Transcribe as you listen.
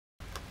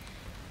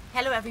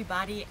Hello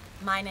everybody,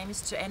 my name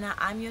is Joanna,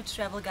 I'm your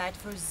travel guide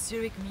for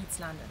Zurich meets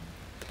London.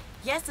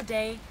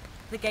 Yesterday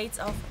the gates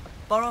of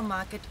Borough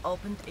Market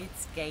opened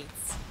its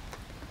gates.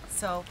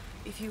 So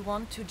if you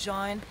want to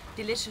join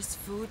delicious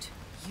food,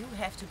 you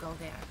have to go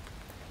there.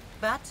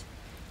 But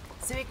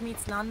Zurich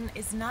meets London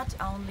is not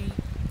only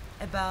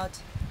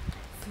about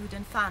food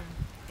and fun,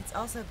 it's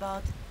also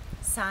about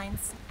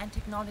science and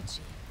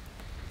technology.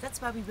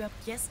 That's why we were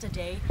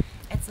yesterday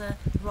at the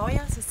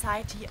Royal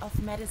Society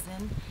of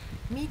Medicine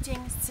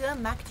meeting Sir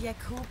Magdi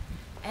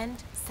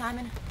and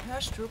Simon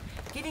Hoerstrup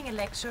giving a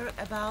lecture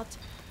about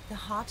the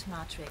heart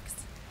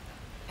matrix.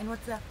 And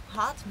what the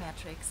heart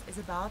matrix is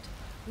about,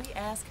 we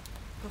ask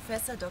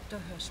Professor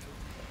Dr. Hoerstrup.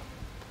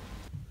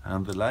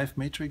 And the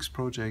LifeMatrix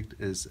project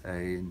is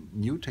a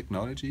new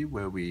technology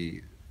where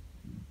we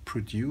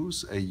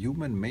produce a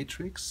human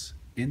matrix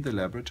in the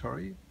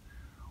laboratory,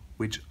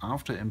 which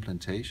after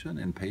implantation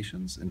in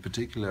patients, in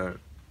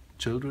particular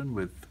children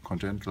with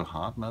congenital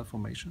heart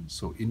malformations,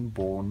 so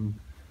inborn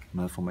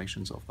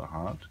malformations of the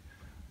heart,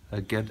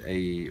 get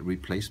a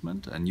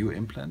replacement, a new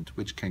implant,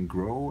 which can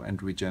grow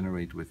and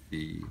regenerate with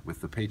the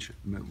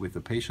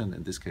patient,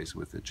 in this case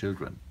with the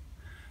children.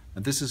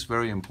 And this is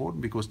very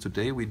important because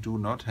today we do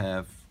not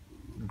have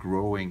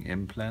growing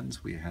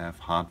implants. We have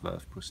heart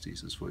valve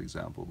prostheses, for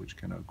example, which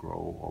cannot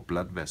grow, or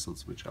blood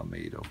vessels which are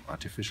made of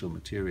artificial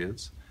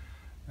materials.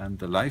 And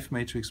the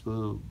LifeMatrix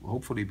will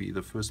hopefully be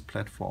the first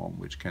platform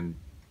which can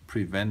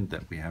prevent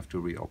that we have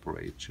to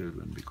reoperate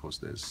children because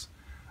there's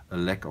a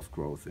lack of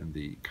growth in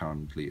the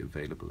currently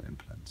available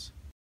implants.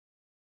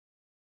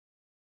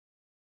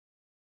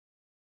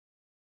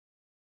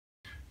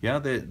 Yeah,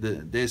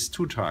 there's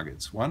two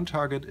targets. One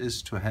target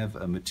is to have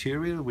a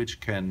material which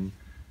can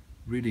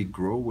really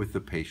grow with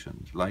the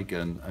patient, like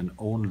an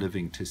own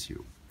living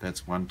tissue.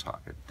 That's one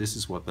target. This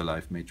is what the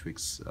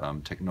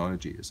LifeMatrix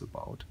technology is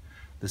about.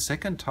 The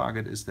second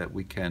target is that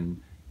we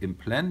can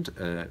implant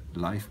a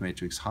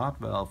LifeMatrix heart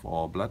valve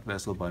or blood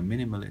vessel by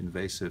minimal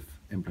invasive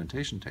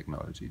implantation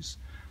technologies.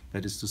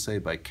 That is to say,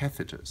 by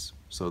catheters.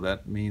 So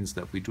that means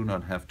that we do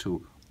not have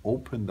to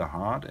open the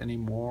heart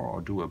anymore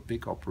or do a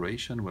big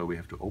operation where we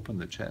have to open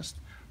the chest,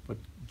 but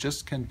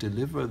just can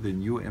deliver the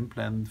new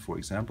implant, for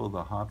example,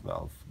 the heart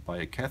valve, by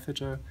a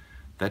catheter.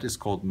 That is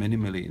called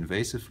minimally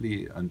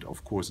invasively, and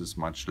of course is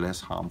much less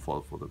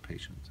harmful for the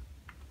patient.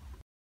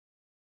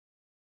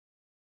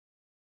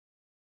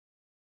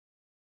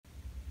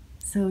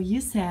 So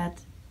you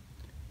said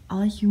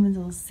all humans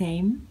are the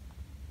same.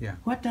 Yeah.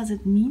 What does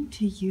it mean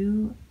to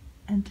you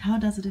and how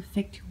does it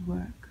affect your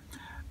work?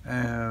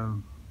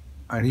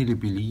 I really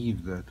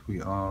believe that we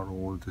are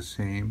all the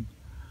same,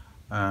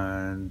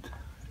 and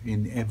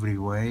in every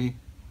way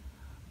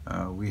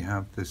we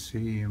have the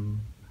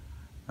same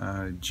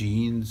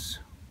genes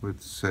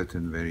with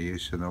certain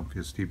variation,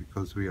 obviously,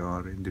 because we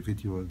are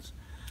individuals.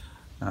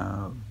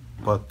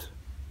 But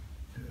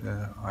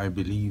I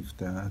believe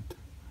that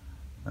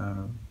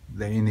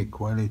the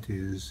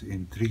inequalities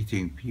in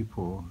treating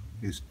people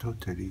is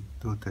totally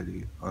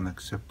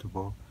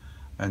unacceptable,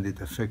 and it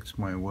affects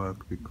my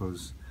work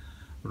because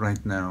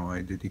right now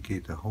I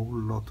dedicate a whole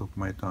lot of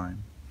my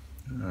time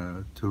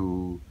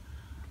to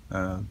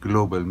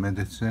global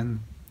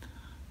medicine.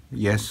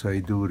 Yes, I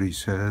do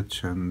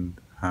research and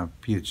have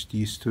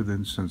PhD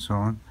students and so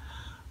on,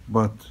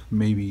 but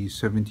maybe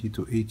 70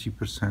 to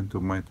 80%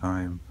 of my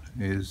time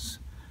is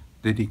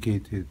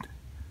dedicated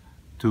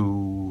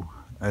to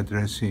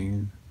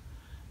addressing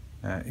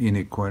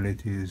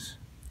inequalities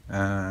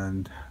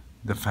and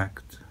the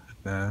fact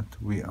that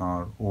we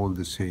are all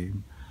the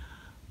same,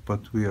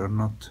 but we are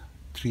not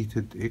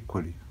treated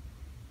equally.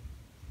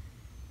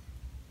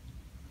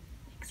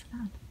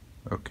 Excellent.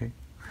 Okay.